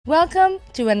Welcome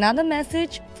to another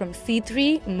message from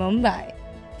C3 Mumbai.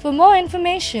 For more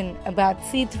information about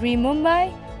C3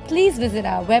 Mumbai, please visit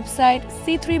our website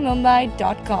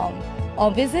c3mumbai.com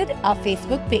or visit our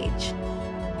Facebook page.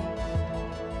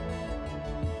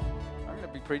 I'm going to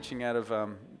be preaching out of,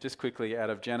 just quickly, out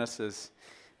of Genesis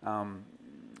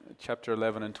chapter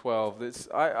 11 and 12.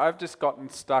 I've just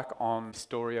gotten stuck on the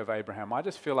story of Abraham. I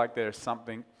just feel like there's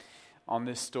something on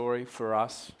this story for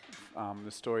us,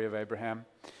 the story of Abraham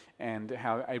and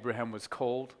how Abraham was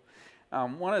called.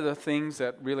 One of the things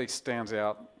that really stands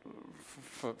out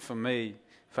for me,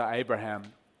 for Abraham,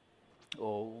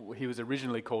 or he was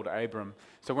originally called Abram.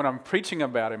 So when I'm preaching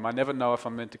about him, I never know if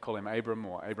I'm meant to call him Abram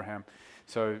or Abraham.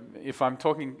 So if I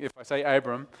say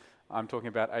Abram, I'm talking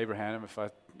about Abraham. If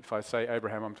I say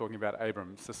Abraham, I'm talking about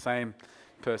Abram. It's the same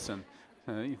person.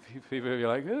 People are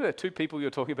like, there are two people you're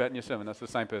talking about in your sermon. That's the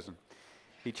same person.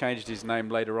 He changed his name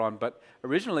later on. But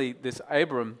originally, this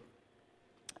Abram,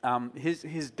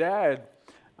 his dad,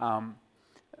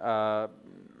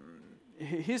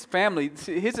 his family,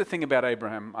 here's the thing about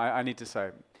Abraham, I need to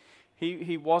say.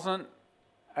 He wasn't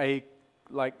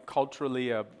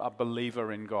culturally a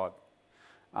believer in God.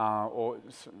 I'm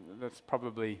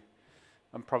probably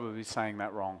saying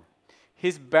that wrong.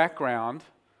 His background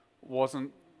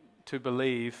wasn't to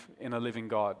believe in a living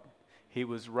God. He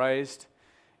was raised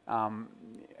in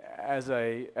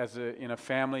a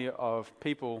family of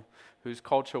people whose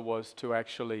culture was to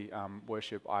actually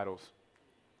worship idols.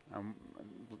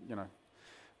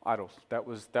 Idols. That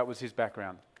was his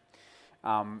background.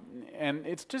 And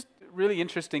it's just really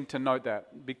interesting to note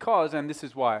that because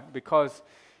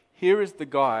here is the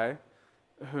guy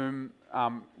whom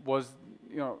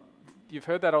you've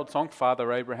heard that old song,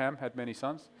 Father Abraham had many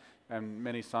sons, and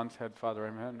many sons had Father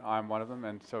Abraham. I am one of them,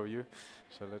 and so are you.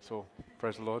 So let's all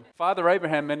praise the Lord. Father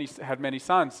Abraham had many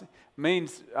sons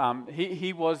means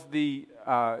he was the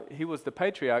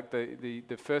patriarch,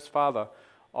 the first father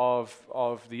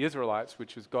of the Israelites,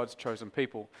 which was God's chosen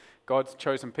people. God's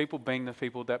chosen people being the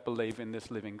people that believe in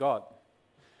this living God.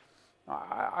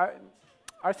 I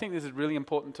think this is really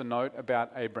important to note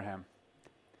about Abraham,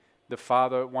 the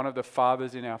father, one of the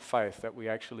fathers in our faith that we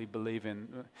actually believe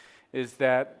in, is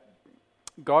that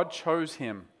God chose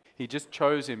him. He just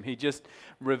chose him. He just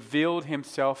revealed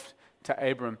himself to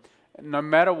Abram, no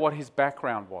matter what his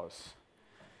background was.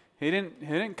 He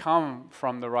didn't come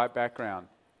from the right background,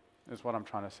 is what I'm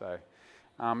trying to say.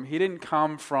 He didn't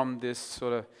come from this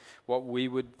sort of what we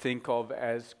would think of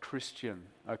as Christian,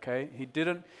 okay? He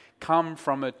didn't come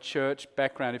from a church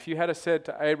background. If you had said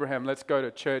to Abraham, let's go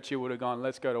to church, he would have gone,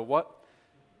 let's go to what?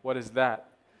 What is that?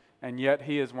 And yet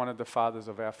he is one of the fathers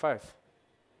of our faith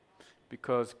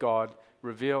because God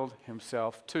revealed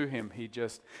himself to him. He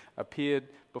just appeared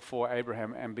before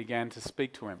Abraham and began to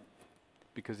speak to him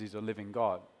because he's a living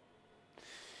God.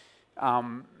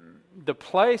 The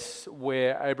place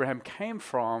where Abraham came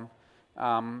from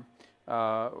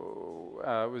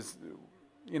was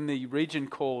in the region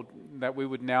that we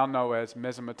would now know as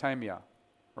Mesopotamia,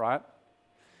 right?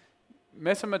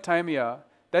 Mesopotamia,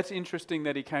 that's interesting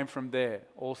that he came from there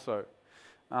also,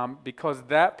 because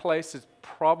that place is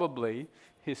probably,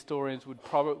 historians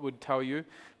would tell you,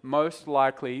 most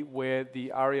likely where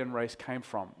the Aryan race came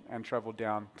from and traveled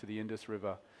down to the Indus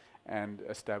River and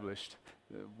established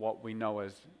what we know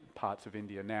as parts of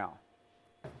India now.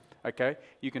 Okay?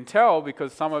 You can tell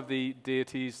because some of the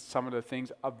deities, some of the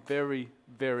things are very,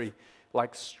 very,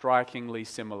 strikingly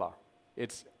similar.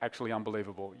 It's actually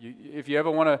unbelievable. If you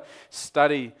ever want to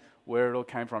study where it all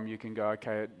came from, you can go,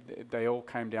 okay, they all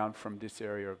came down from this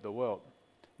area of the world.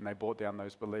 And they brought down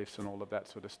those beliefs and all of that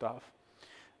sort of stuff.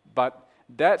 But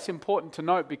that's important to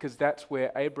note because that's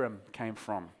where Abram came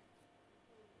from.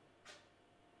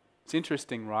 It's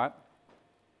interesting, right?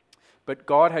 But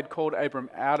God had called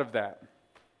Abram out of that.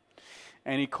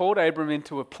 And he called Abram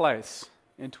into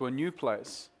a new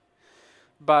place.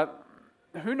 But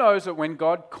who knows that when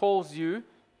God calls you,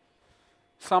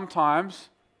 sometimes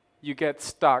you get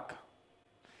stuck.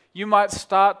 You might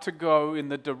start to go in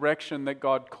the direction that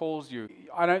God calls you.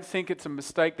 I don't think it's a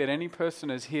mistake that any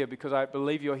person is here because I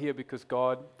believe you're here because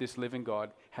God, this living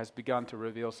God, has begun to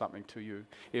reveal something to you.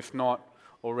 If not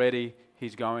already,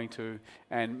 He's going to.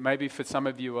 And maybe for some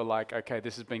of you are like, okay,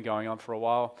 this has been going on for a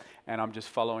while and I'm just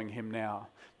following Him now.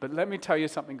 But let me tell you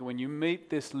something. When you meet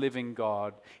this living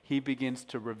God, He begins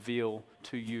to reveal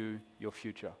to you your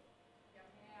future.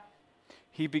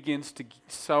 He begins to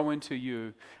sow into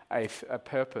you a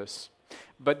purpose.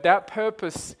 But that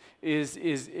purpose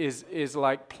is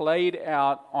like played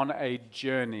out on a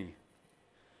journey.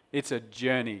 It's a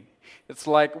journey. It's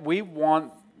like we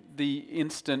want the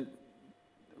instant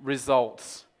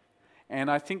results. And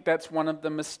I think that's one of the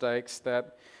mistakes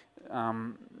that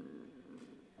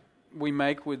we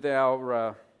make with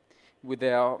our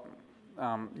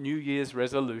New Year's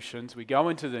resolutions. We go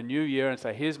into the new year and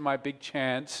say, here's my big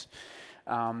chance.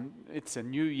 It's a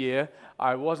new year.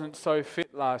 I wasn't so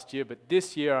fit last year, but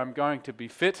this year I'm going to be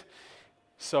fit.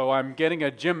 So I'm getting a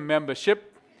gym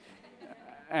membership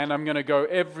and I'm going to go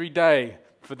every day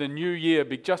for the new year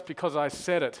just because I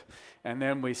said it. And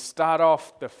then we start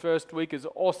off. The first week is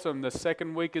awesome. The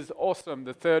second week is awesome.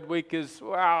 The third week is,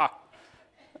 wow.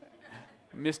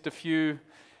 Missed a few.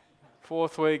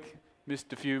 Fourth week,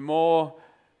 missed a few more.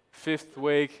 Fifth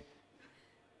week,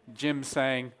 Jim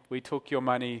saying, we took your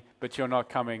money, but you're not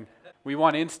coming. We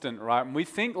want instant, right? And we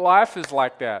think life is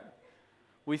like that.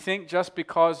 We think just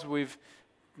because we've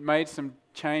made some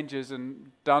changes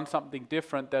and done something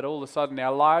different that all of a sudden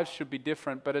our lives should be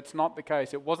different, but it's not the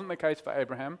case. It wasn't the case for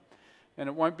Abraham, and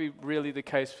it won't be really the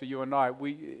case for you and I.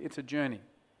 It's a journey.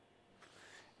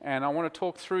 And I want to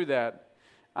talk through that.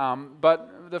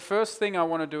 But the first thing I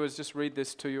want to do is just read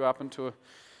this to you up into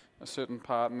a certain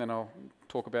part, and then I'll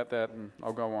talk about that and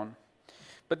I'll go on.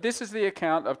 But this is the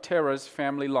account of Terah's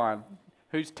family line.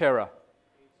 Who's Terah?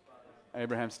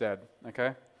 Abraham's dad,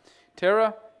 okay?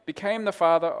 Terah became the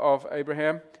father of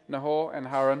Abraham, Nahor, and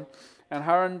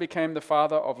Haran became the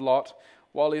father of Lot.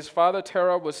 While his father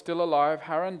Terah was still alive,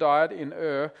 Haran died in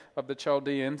Ur of the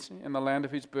Chaldeans, in the land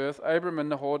of his birth. Abram and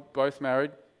Nahor both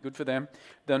married. Good for them.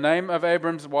 The name of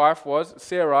Abram's wife was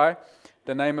Sarai.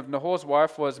 The name of Nahor's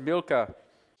wife was Milcah.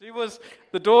 She was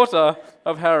the daughter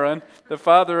of Haran, the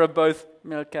father of both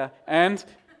Milcah and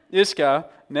Iscah.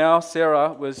 Now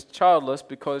Sarah was childless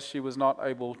because she was not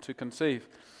able to conceive.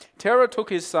 Terah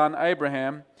took his son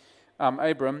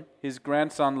Abram, his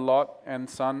grandson Lot, and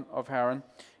son of Haran,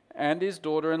 and his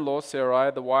daughter-in-law Sarai,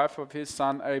 the wife of his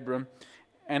son Abram,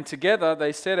 and together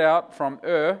they set out from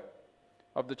Ur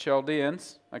of the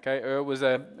Chaldeans. Okay, Ur was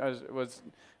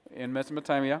in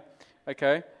Mesopotamia.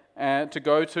 Okay, and to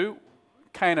go to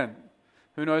Canaan.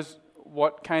 Who knows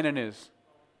what Canaan is?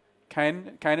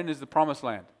 Canaan is the promised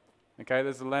land. Okay,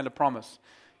 there's the land of promise.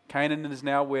 Canaan is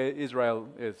now where Israel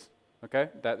is. Okay,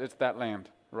 it's that land,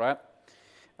 right?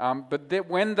 But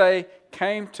when they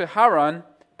came to Haran,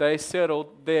 they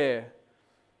settled there.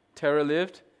 Terah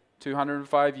lived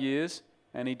 205 years,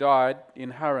 and he died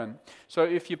in Haran. So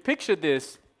if you picture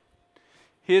this,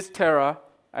 here's Terah,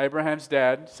 Abraham's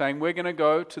dad, saying, we're going to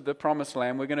go to the promised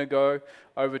land. We're going to go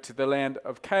over to the land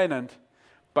of Canaan.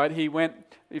 But he went,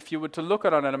 if you were to look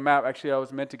at it on a map, actually I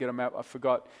was meant to get a map, I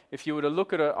forgot. If you were to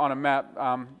look at it on a map,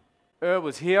 Ur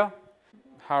was here,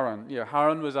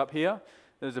 Haran was up here.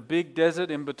 There's a big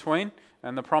desert in between,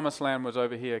 and the promised land was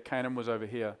over here. Canaan was over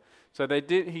here. So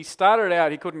he started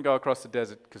out, he couldn't go across the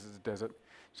desert because it's a desert.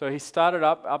 So he started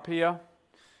up here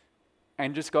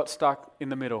and just got stuck in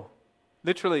the middle.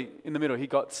 Literally in the middle. He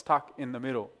got stuck in the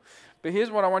middle. But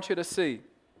here's what I want you to see.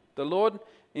 The Lord,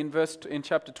 in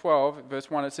chapter 12, verse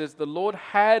 1, it says, the Lord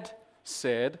had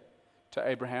said to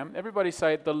Abraham. Everybody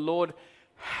say, the Lord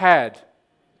had.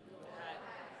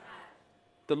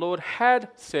 The Lord had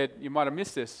said, you might have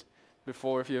missed this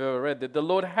before if you've ever read that. The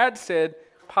Lord had said,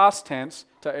 past tense,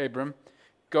 to Abram,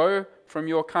 go from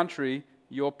your country,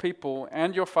 your people,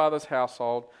 and your father's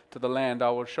household to the land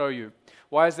I will show you.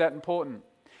 Why is that important?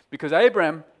 Because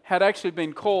Abram had actually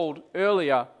been called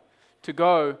earlier to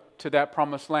go to that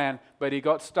promised land, but he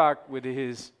got stuck with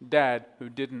his dad who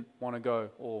didn't want to go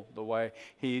all the way.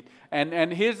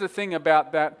 And here's the thing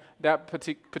about that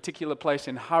particular place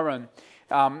in Haran.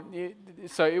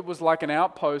 So it was like an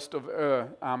outpost of Ur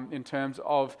in terms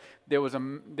of there was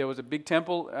a big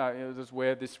temple. It was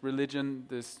where this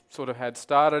sort of had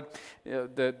started,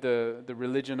 the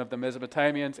religion of the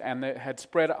Mesopotamians, and it had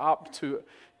spread up to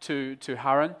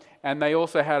Haran, and they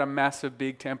also had a massive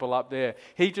big temple up there.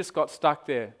 He just got stuck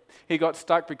there. He got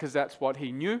stuck because that's what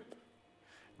he knew.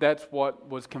 That's what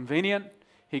was convenient.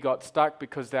 He got stuck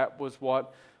because that was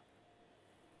what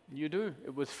you do.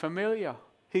 It was familiar.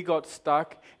 He got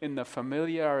stuck in the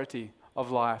familiarity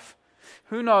of life.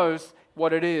 Who knows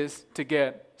what it is to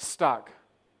get stuck?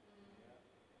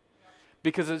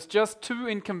 Because it's just too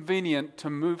inconvenient to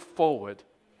move forward.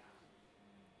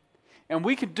 And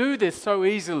we can do this so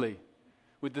easily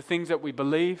with the things that we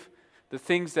believe, the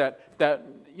things that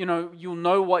you'll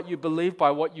know what you believe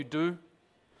by what you do.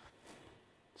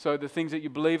 So the things that you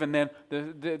believe, and then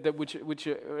which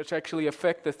actually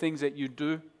affect the things that you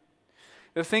do.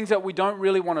 The things that we don't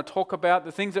really want to talk about,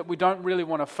 the things that we don't really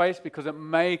want to face because it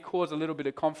may cause a little bit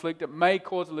of conflict, it may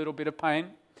cause a little bit of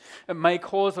pain, it may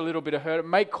cause a little bit of hurt, it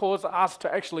may cause us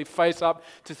to actually face up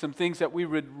to some things that we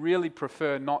would really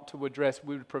prefer not to address.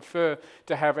 We would prefer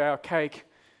to have our cake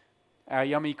our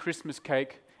yummy Christmas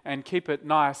cake and keep it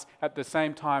nice at the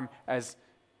same time as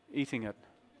eating it,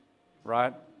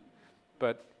 right?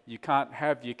 But you can't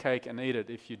have your cake and eat it.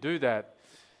 If you do that,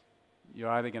 you're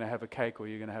either going to have a cake or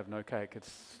you're going to have no cake.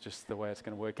 It's just the way it's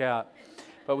going to work out.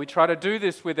 But we try to do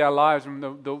this with our lives, and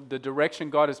the direction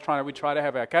God is trying to, we try to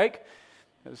have our cake,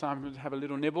 sometimes have a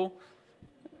little nibble,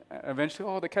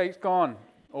 eventually, the cake's gone.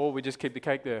 Or we just keep the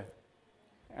cake there,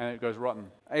 and it goes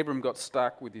rotten. Abram got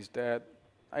stuck with his dad.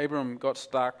 Abram got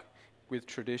stuck with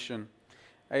tradition.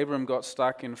 Abram got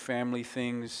stuck in family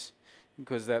things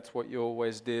because that's what you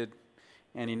always did.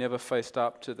 And he never faced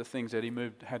up to the things that he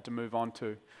had to move on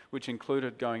to, which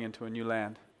included going into a new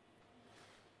land.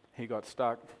 He got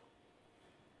stuck.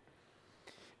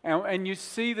 And you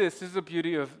see this is the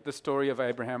beauty of the story of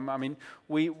Abraham. I mean,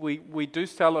 we do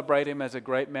celebrate him as a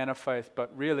great man of faith,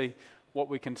 but really what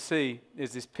we can see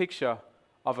is this picture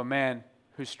of a man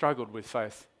who struggled with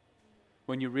faith.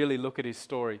 When you really look at his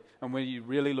story and when you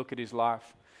really look at his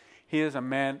life, here's a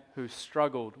man who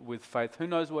struggled with faith. Who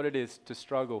knows what it is to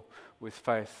struggle with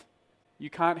faith? You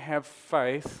can't have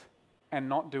faith and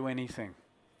not do anything.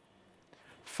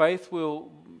 Faith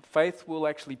will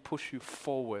actually push you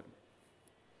forward.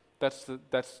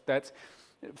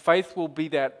 Faith will be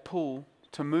that pull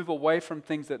to move away from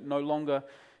things that no longer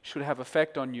should have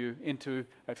effect on you into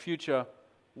a future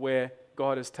where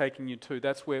God is taking you to.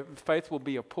 That's where faith will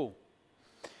be a pull.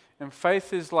 And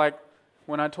faith is like,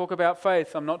 when I talk about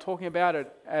faith, I'm not talking about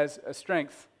it as a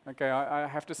strength. Okay, I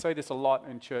have to say this a lot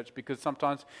in church because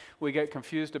sometimes we get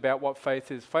confused about what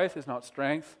faith is. Faith is not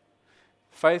strength.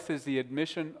 Faith is the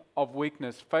admission of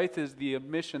weakness. Faith is the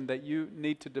admission that you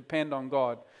need to depend on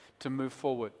God to move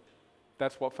forward.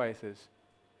 That's what faith is.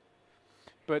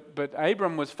 But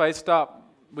Abram was faced up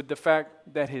with the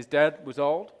fact that his dad was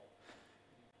old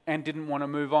and didn't want to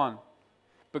move on.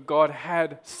 But God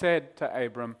had said to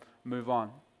Abram, move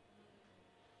on.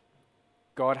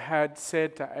 God had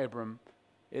said to Abram,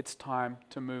 it's time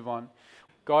to move on.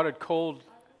 God had called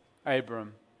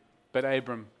Abram, but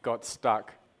Abram got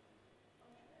stuck.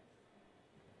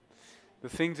 The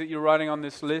things that you're writing on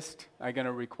this list are going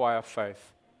to require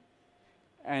faith.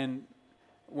 And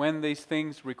when these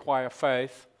things require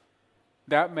faith,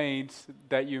 that means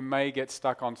that you may get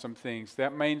stuck on some things.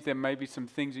 That means there may be some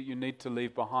things that you need to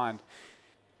leave behind.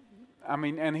 I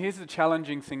mean, and here's the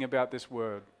challenging thing about this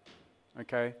word,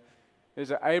 okay? Is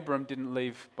that Abram didn't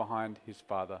leave behind his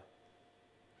father.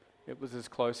 It was as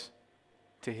close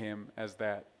to him as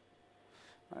that.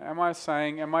 Am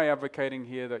I advocating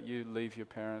here that you leave your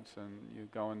parents and you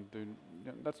go and do,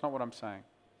 that's not what I'm saying.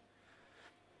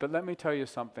 But let me tell you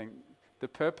something. The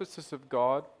purposes of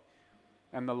God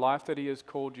and the life that He has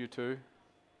called you to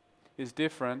is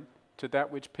different to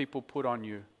that which people put on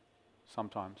you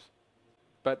sometimes.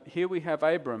 But here we have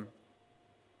Abram,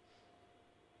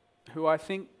 who I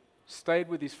think stayed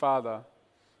with his father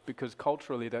because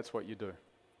culturally that's what you do.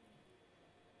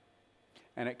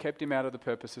 And it kept him out of the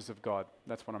purposes of God.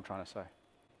 That's what I'm trying to say.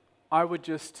 I would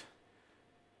just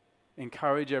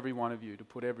encourage every one of you to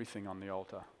put everything on the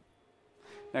altar.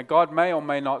 Now, God may or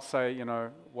may not say,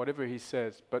 whatever He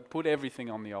says, but put everything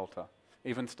on the altar,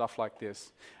 even stuff like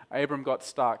this. Abram got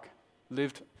stuck,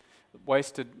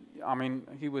 wasted. I mean,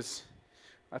 he was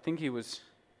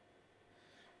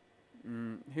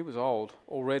old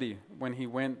already when he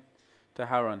went to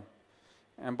Haran.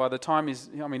 And by the time his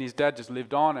dad just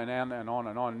lived on and on and on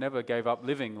and on, never gave up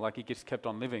living, like he just kept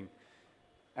on living.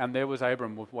 And there was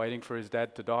Abram waiting for his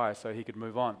dad to die so he could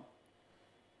move on.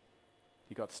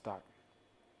 He got stuck.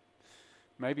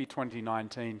 Maybe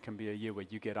 2019 can be a year where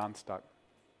you get unstuck.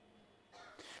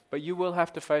 But you will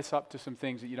have to face up to some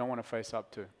things that you don't want to face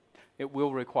up to. It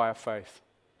will require faith.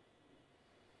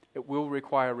 It will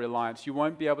require reliance. You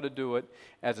won't be able to do it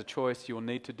as a choice. You'll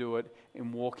need to do it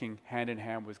in walking hand in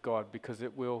hand with God because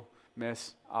it will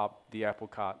mess up the apple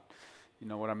cart. You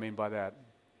know what I mean by that,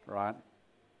 right?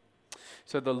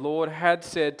 So the Lord had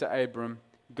said to Abram,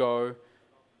 go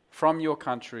from your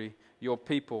country, your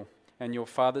people, and your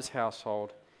father's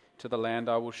household to the land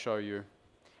I will show you.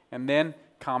 And then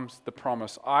comes the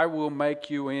promise. I will make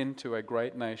you into a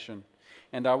great nation,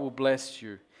 and I will bless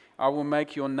you. I will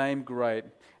make your name great,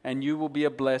 and you will be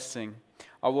a blessing.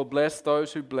 I will bless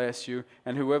those who bless you,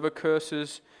 and whoever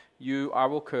curses you, I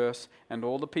will curse, and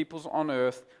all the peoples on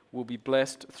earth will be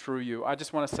blessed through you. I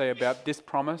just want to say about this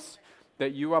promise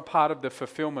that you are part of the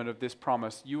fulfillment of this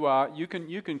promise. You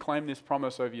can claim this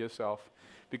promise over yourself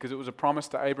because it was a promise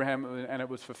to Abraham and it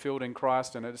was fulfilled in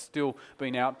Christ and it's still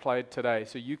being outplayed today.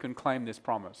 So you can claim this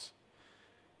promise.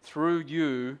 Through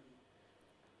you,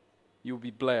 you'll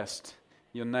be blessed.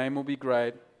 Your name will be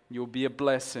great. You'll be a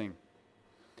blessing.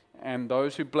 and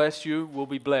those who bless you will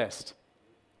be blessed.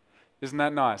 Isn't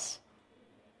that nice?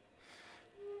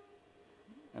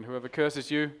 And whoever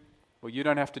curses you, well, you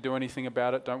don't have to do anything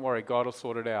about it. Don't worry, God will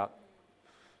sort it out.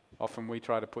 Often we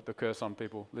try to put the curse on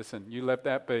people. Listen, you let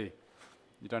that be.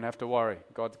 You don't have to worry.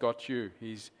 God's got you.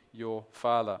 He's your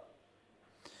Father.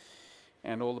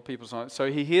 And all the people.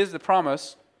 So he hears the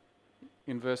promise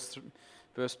in verse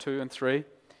 2 and 3.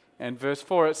 And verse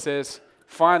 4 it says,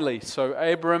 finally, so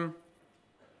Abram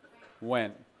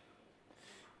went.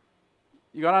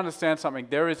 You got to understand something.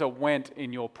 There is a went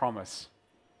in your promise.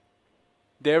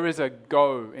 There is a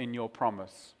go in your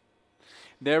promise.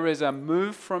 There is a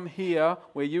move from here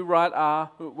where you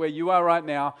are right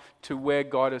now to where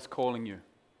God is calling you.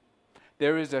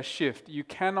 There is a shift. You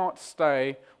cannot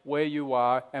stay where you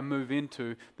are and move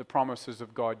into the promises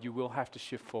of God. You will have to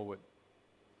shift forward.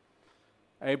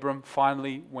 Abram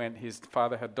finally went. His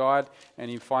father had died and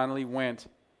he finally went.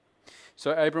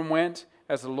 So Abram went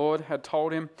as the Lord had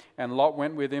told him, and Lot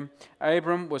went with him.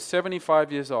 Abram was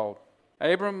 75 years old.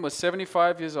 Abram was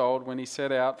 75 years old when he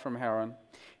set out from Haran.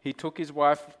 He took his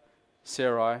wife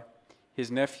Sarai, his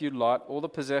nephew Lot, all the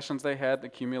possessions they had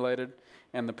accumulated,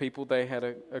 and the people they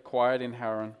had acquired in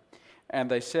Haran. And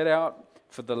they set out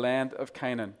for the land of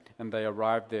Canaan, and they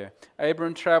arrived there.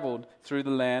 Abram traveled through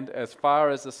the land as far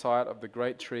as the site of the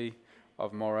great tree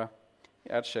of Moreh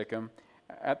at Shechem.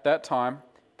 At that time,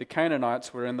 the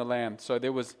Canaanites were in the land. So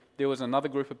there was another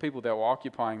group of people that were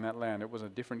occupying that land. It was a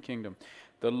different kingdom.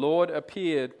 The Lord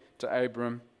appeared to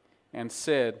Abram and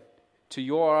said, to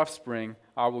your offspring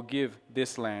I will give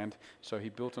this land. So he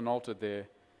built an altar there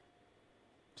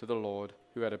to the Lord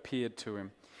who had appeared to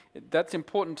him. That's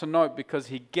important to note because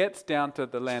he gets down to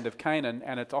the land of Canaan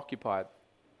and it's occupied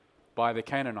by the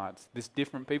Canaanites, this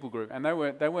different people group. And they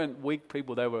weren't weak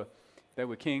people, they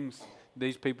were kings.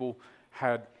 These people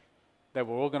they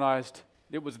were organized.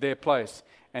 It was their place.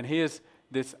 And here's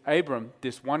this Abram,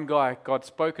 this one guy, God's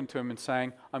spoken to him and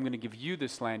saying, I'm going to give you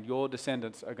this land. Your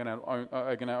descendants are going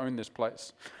to own this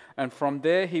place. And from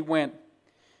there he went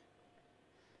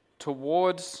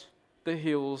towards the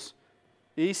hills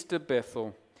east of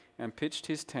Bethel and pitched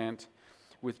his tent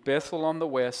with Bethel on the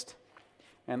west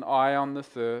and Ai on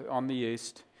the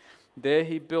east. There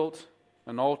he built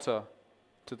an altar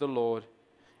to the Lord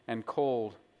and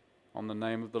called on the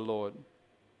name of the Lord.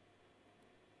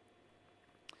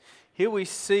 Here we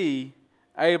see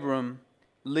Abram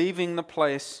leaving the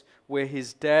place where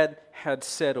his dad had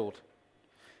settled.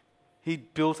 He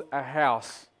built a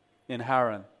house in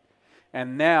Haran.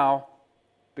 And now,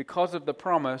 because of the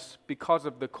promise, because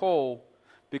of the call,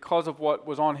 because of what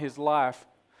was on his life,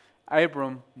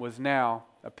 Abram was now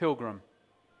a pilgrim.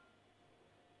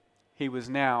 He was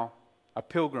now a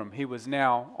pilgrim. He was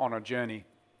now on a journey.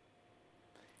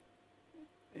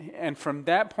 And from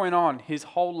that point on, his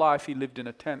whole life he lived in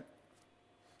a tent.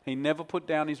 He never put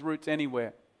down his roots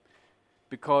anywhere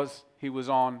because he was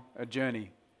on a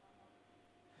journey.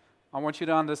 I want you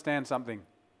to understand something.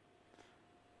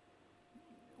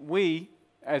 We,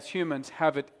 as humans,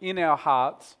 have it in our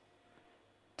hearts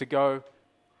to go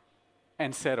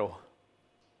and settle.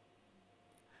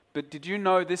 But did you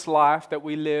know this life that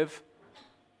we live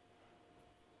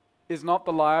is not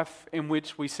the life in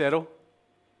which we settle?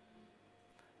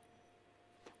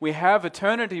 We have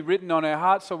eternity written on our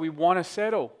hearts, so we want to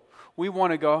settle. We want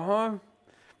to go home.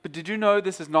 But did you know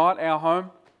this is not our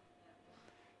home?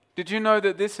 Did you know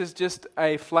that this is just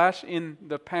a flash in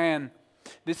the pan?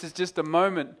 This is just a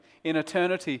moment in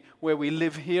eternity where we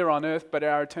live here on earth, but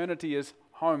our eternity is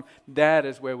home. That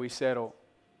is where we settle.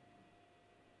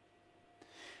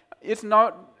 It's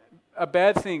not a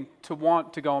bad thing to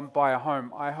want to go and buy a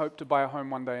home. I hope to buy a home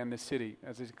one day in this city,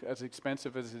 as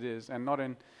expensive as it is, and not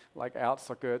in like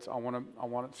outskirts. I want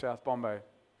it South Bombay.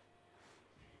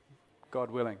 God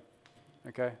willing.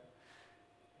 Okay?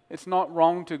 It's not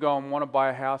wrong to go and want to buy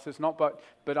a house. It's not,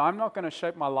 but I'm not going to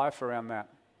shape my life around that.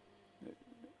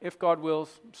 If God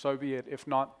wills, so be it. If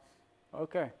not,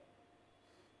 okay.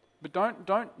 But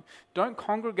don't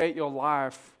congregate your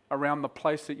life around the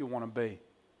place that you want to be.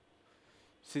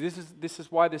 See, this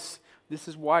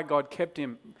is why God kept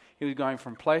him. He was going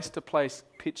from place to place,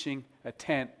 pitching a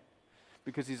tent,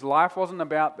 because his life wasn't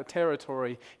about the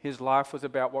territory. His life was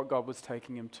about what God was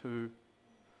taking him to.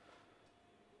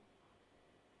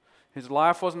 His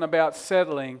life wasn't about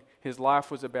settling. His life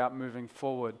was about moving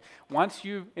forward. Once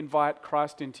you invite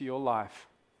Christ into your life,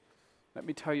 let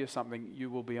me tell you something, you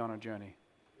will be on a journey.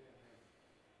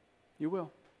 You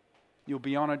will. You'll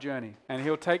be on a journey. And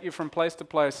he'll take you from place to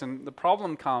place. And the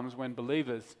problem comes when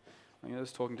believers, I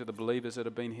was talking to the believers that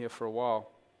have been here for a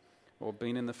while, or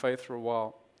been in the faith for a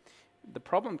while. The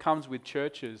problem comes with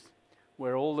churches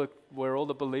where all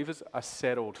the believers are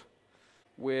settled.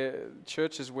 Where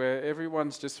churches where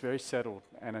everyone's just very settled,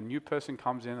 and a new person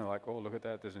comes in and like, oh, look at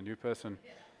that, there's a new person.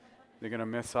 They're going to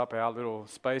mess up our little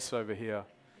space over here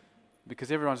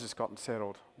because everyone's just gotten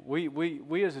settled.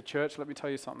 We as a church, let me tell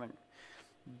you something.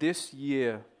 This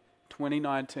year,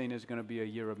 2019, is going to be a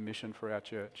year of mission for our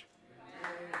church.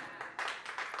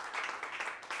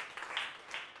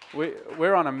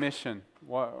 We're on a mission.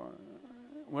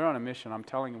 We're on a mission. I'm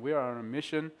telling you, we are on a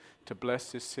mission to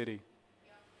bless this city.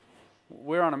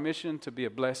 We're on a mission to be a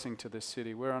blessing to this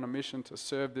city. We're on a mission to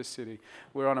serve this city.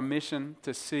 We're on a mission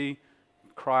to see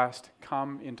Christ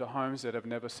come into homes that have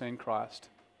never seen Christ.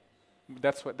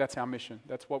 That's our mission.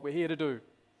 That's what we're here to do.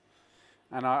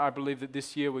 And I believe that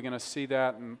this year we're going to see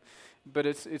that. But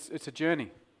it's a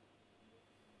journey.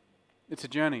 It's a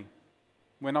journey.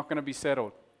 We're not going to be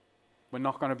settled. We're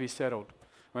not going to be settled.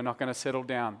 We're not going to settle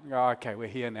down. Oh, okay, we're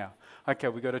here now. Okay,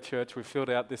 we go to church. We filled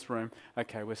out this room.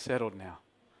 Okay, we're settled now.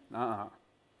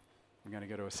 We're going to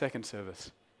go to a second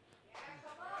service.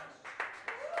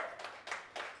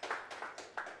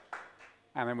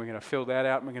 And then we're going to fill that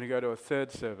out and we're going to go to a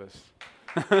third service.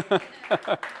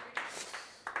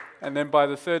 And then by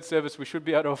the third service, we should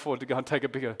be able to afford to go and take a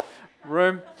bigger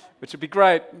room, which would be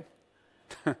great.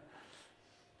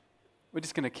 We're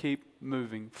just going to keep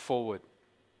moving forward.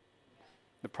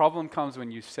 The problem comes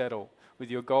when you settle. With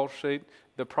your goal sheet,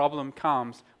 the problem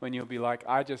comes when you'll be like,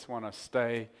 I just want to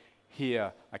stay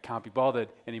here. I can't be bothered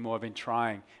anymore. I've been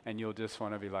trying. And you'll just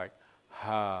want to be like,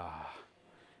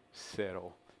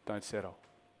 settle. Don't settle.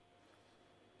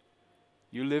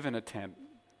 You live in a tent.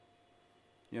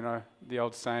 You know, the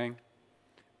old saying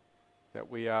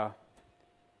that we are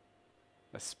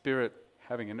a spirit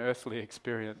having an earthly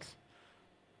experience.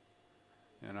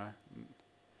 You know.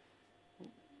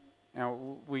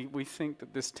 Now, we think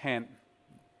that this tent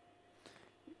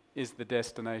is the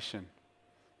destination.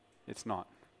 It's not.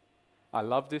 I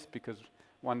love this because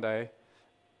one day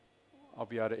I'll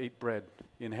be able to eat bread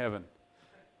in heaven.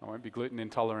 I won't be gluten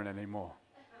intolerant anymore.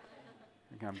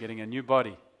 Okay, I'm getting a new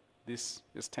body. This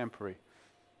is temporary.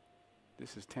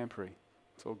 This is temporary.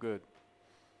 It's all good.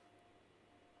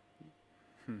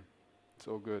 It's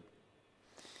all good.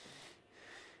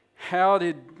 How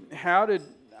did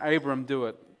Abram do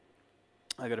it?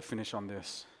 I got to finish on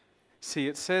this. See,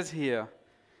 it says here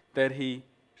that he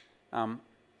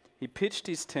pitched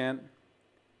his tent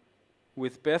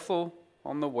with Bethel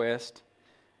on the west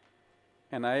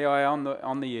and Ai on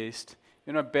the east.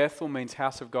 You know, Bethel means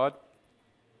house of God,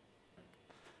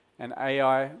 and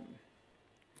Ai,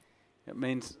 it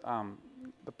means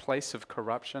the place of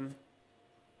corruption,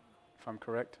 if I'm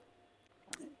correct.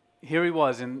 Here he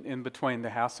was in between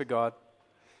the house of God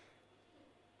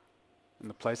and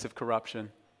the place of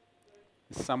corruption.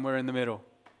 He's somewhere in the middle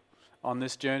on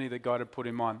this journey that God had put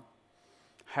him on.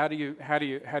 How do you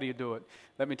do it?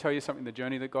 Let me tell you something. The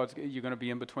journey that you're going to be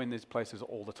in between these places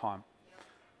all the time.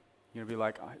 You're going to be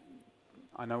like,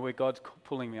 I know where God's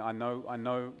pulling me. I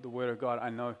know the Word of God.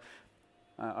 I know.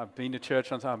 I've been to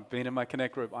church on time. I've been in my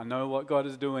Connect group. I know what God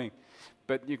is doing.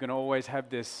 But you can always have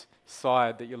this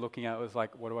side that you're looking at. It was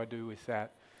like, what do I do with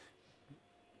that?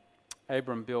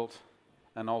 Abram built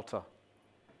an altar.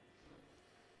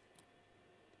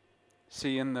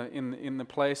 See, in the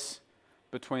place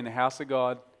between the house of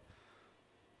God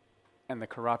and the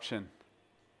corruption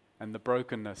and the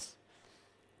brokenness,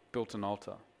 built an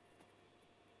altar.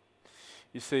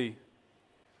 You see,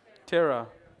 Terah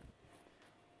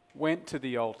went to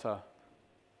the altar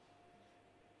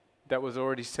that was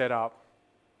already set up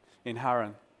in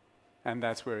Haran, and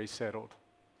that's where he settled.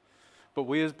 But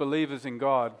we as believers in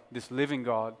God, this living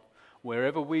God,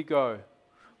 wherever we go,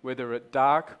 whether at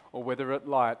dark or whether at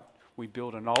light, we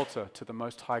build an altar to the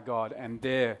Most High God, and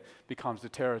there becomes the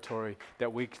territory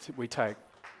that we take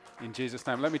in Jesus'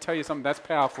 name. Let me tell you something, that's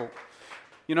powerful.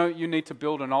 You know, you need to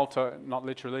build an altar, not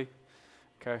literally,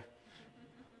 okay?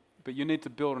 But you need to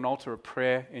build an altar of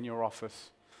prayer in your office,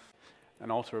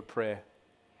 an altar of prayer,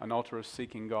 an altar of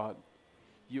seeking God.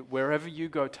 Wherever you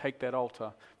go, take that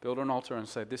altar, build an altar and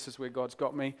say, this is where God's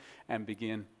got me, and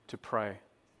begin to pray.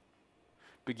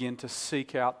 Begin to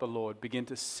seek out the Lord. Begin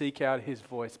to seek out His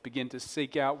voice. Begin to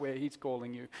seek out where He's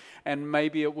calling you. And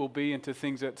maybe it will be into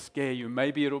things that scare you.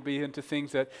 Maybe it'll be into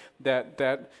things that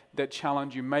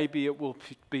challenge you. Maybe it will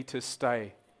be to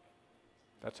stay.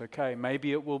 That's okay.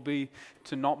 Maybe it will be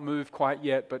to not move quite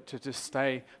yet, but to just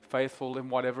stay faithful in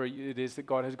whatever it is that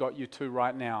God has got you to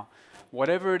right now.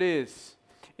 Whatever it is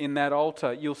in that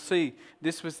altar, you'll see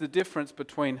this was the difference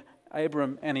between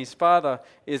Abram and his father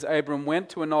is Abram went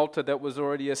to an altar that was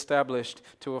already established,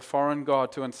 to a foreign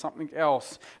god, to something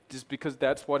else, just because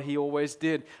that's what he always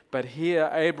did. But here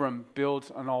Abram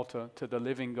builds an altar to the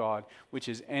living God, which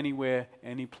is anywhere,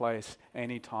 any place,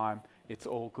 any time. It's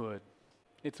all good.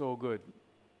 It's all good.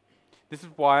 This is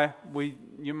why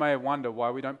you may wonder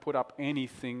why we don't put up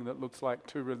anything that looks like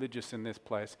too religious in this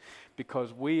place.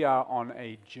 Because we are on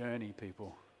a journey,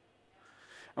 people.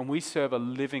 And we serve a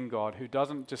living God who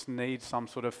doesn't just need some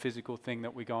sort of physical thing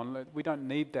that we go on. We don't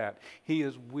need that. He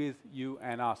is with you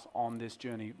and us on this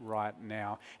journey right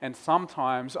now. And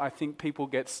sometimes I think people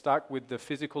get stuck with the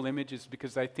physical images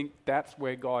because they think that's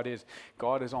where God is.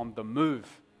 God is on the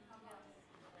move.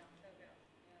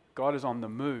 God is on the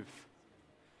move.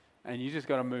 And you just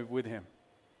got to move with Him.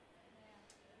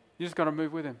 You just got to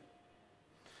move with Him.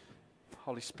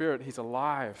 Holy Spirit, He's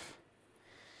alive.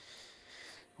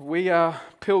 We are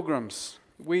pilgrims.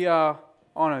 We are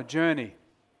on a journey.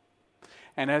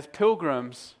 And as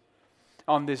pilgrims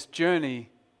on this journey,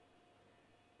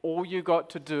 all you got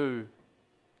to do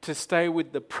to stay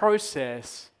with the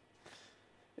process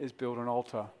is build an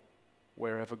altar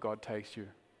wherever God takes you.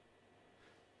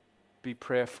 Be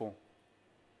prayerful.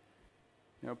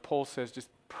 You know, Paul says just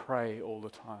pray all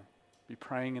the time. Be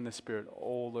praying in the Spirit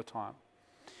all the time.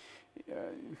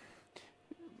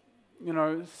 You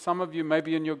know, some of you,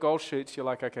 maybe in your goal sheets, you're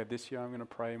like, okay, this year I'm going to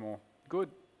pray more.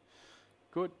 Good.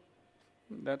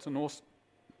 That's an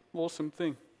awesome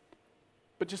thing.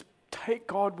 But just take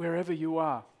God wherever you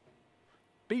are.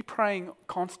 Be praying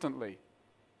constantly.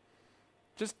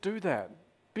 Just do that.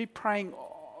 Be praying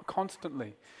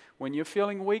constantly. When you're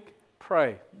feeling weak,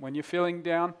 pray. When you're feeling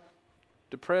down,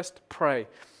 depressed, pray.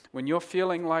 When you're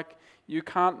feeling like you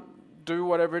can't do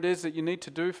whatever it is that you need to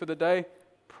do for the day,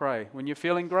 pray. When you're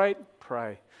feeling great,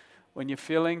 pray. When you're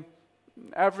feeling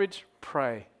average,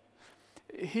 pray.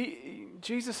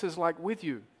 Jesus is like with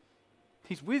you.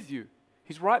 He's with you.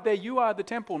 He's right there. You are the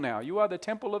temple now. You are the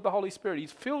temple of the Holy Spirit.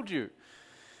 He's filled you.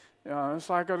 It's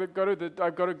like I've got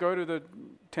to go to the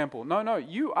temple. No,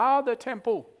 you are the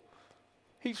temple.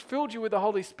 He's filled you with the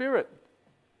Holy Spirit.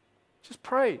 Just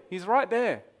pray. He's right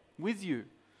there with you.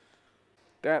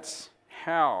 That's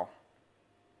how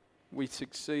we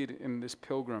succeed in this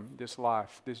pilgrim, this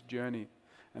life, this journey,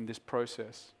 and this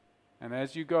process. And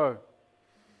as you go,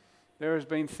 there has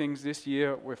been things this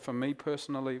year where, for me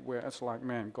personally, where it's like,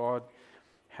 man, God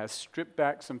has stripped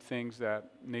back some things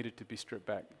that needed to be stripped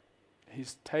back.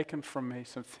 He's taken from me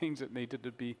some things that needed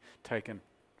to be taken.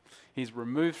 He's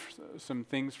removed some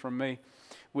things from me,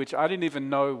 which I didn't even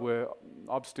know were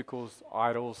obstacles,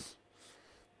 idols,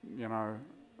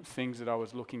 things that I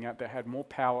was looking at that had more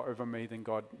power over me than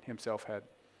God Himself had.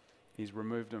 He's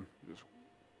removed them.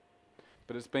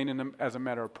 But it's been as a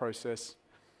matter of process,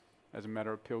 as a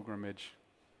matter of pilgrimage,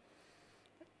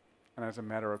 and as a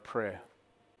matter of prayer.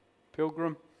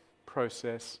 Pilgrim,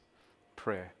 process,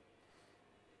 prayer.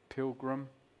 Pilgrim,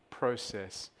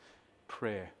 process,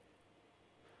 prayer.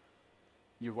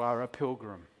 You are a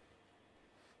pilgrim.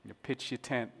 You pitch your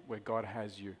tent where God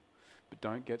has you, but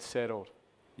don't get settled.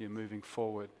 You're moving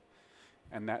forward.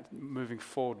 And that moving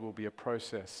forward will be a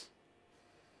process.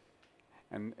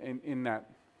 And in that,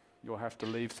 you'll have to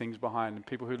leave things behind. And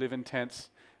people who live in tents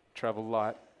travel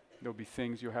light. There'll be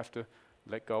things you have to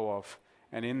let go of.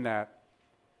 And in that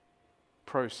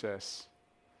process,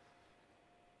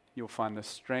 you'll find the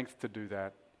strength to do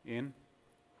that in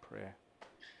prayer.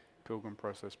 Pilgrim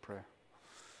process prayer.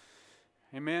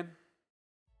 Amen.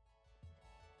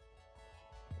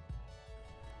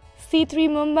 C3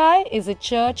 Mumbai is a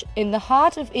church in the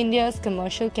heart of India's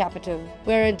commercial capital,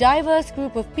 where a diverse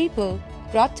group of people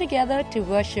brought together to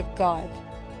worship God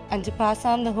and to pass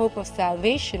on the hope of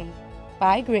salvation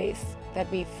by grace that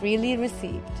we freely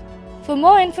received. For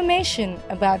more information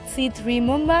about C3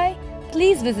 Mumbai,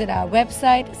 please visit our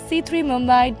website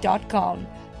c3mumbai.com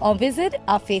or visit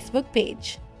our Facebook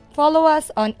page. Follow us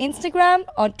on Instagram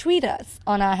or tweet us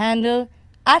on our handle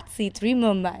 @C3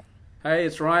 Mumbai. Hey,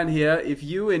 it's Ryan here. If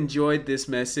you enjoyed this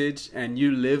message and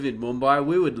you live in Mumbai,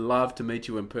 we would love to meet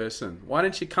you in person. Why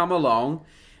don't you come along,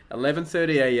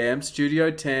 11:30 a.m., Studio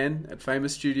 10 at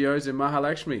Famous Studios in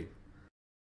Mahalakshmi.